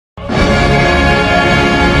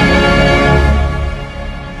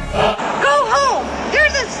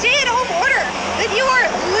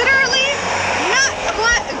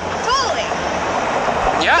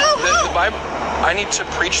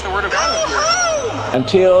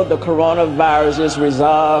Until the coronavirus is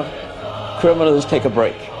resolved, criminals take a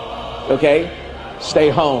break. Okay? Stay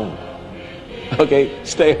home. Okay?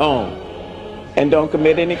 Stay home. And don't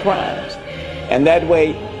commit any crimes. And that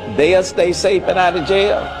way, they'll stay safe and out of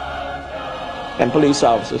jail. And police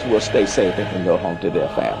officers will stay safe and can go home to their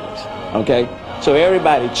families. Okay? So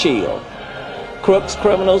everybody chill. Crooks,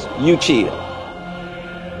 criminals, you chill.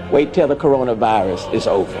 Wait till the coronavirus is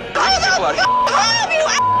over. I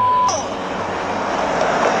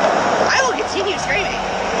will continue screaming.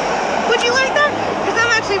 Would you like that? Because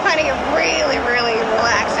I'm actually finding it really, really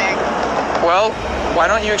relaxing. Well, why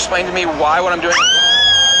don't you explain to me why what I'm doing...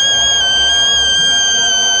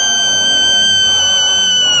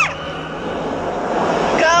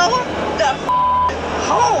 Go the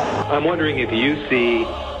home. I'm wondering if you see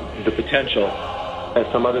the potential, as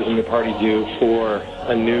some others in your party do, for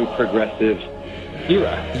a new progressive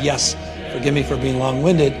era. Yes, forgive me for being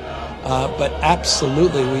long-winded, but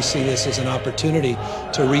absolutely we see this as an opportunity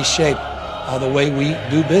to reshape the way we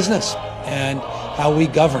do business and how we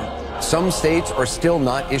govern. Some states are still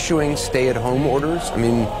not issuing stay-at-home orders. I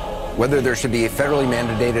mean, whether there should be a federally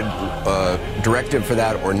mandated directive for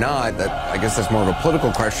that or not, I guess that's more of a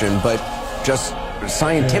political question, but just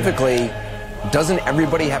scientifically, doesn't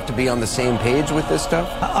everybody have to be on the same page with this stuff?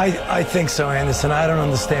 I think so, Anderson. I don't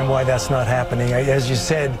understand why that's not happening. As you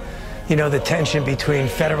said, you know, the tension between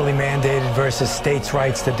federally mandated versus states'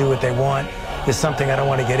 rights to do what they want is something I don't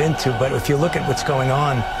want to get into. But if you look at what's going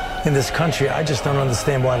on in this country, I just don't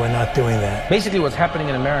understand why we're not doing that. Basically, what's happening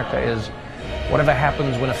in America is whatever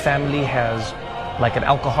happens when a family has like an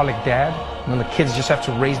alcoholic dad, when the kids just have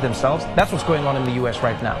to raise themselves, that's what's going on in the U.S.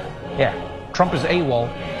 right now. Yeah. Trump is AWOL,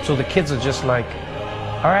 so the kids are just like,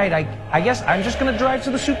 all right, I guess I'm just going to drive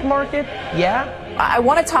to the supermarket, yeah? I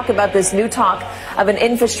want to talk about this new talk of an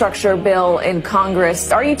infrastructure bill in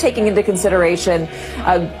Congress. Are you taking into consideration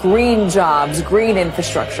green jobs, green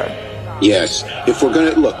infrastructure? Yes. If we're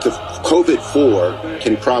going to look, the COVID-4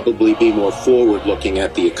 can probably be more forward-looking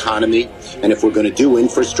at the economy. And if we're going to do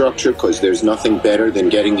infrastructure, because there's nothing better than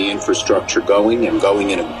getting the infrastructure going and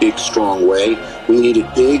going in a big, strong way, we need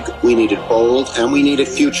it big, we need it bold, and we need it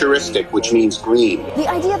futuristic, which means green. The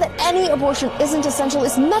idea that any abortion isn't essential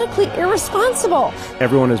is medically irresponsible.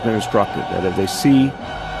 Everyone has been instructed that if they see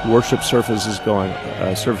worship services going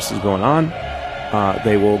on,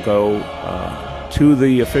 they will go to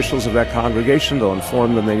the officials of that congregation. They'll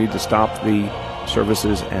inform them they need to stop the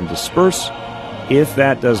services and disperse. If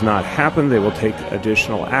that does not happen, they will take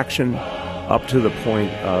additional action up to the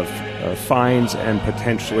point of fines and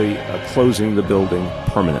potentially closing the building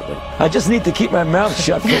permanently. I just need to keep my mouth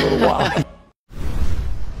shut for a little while.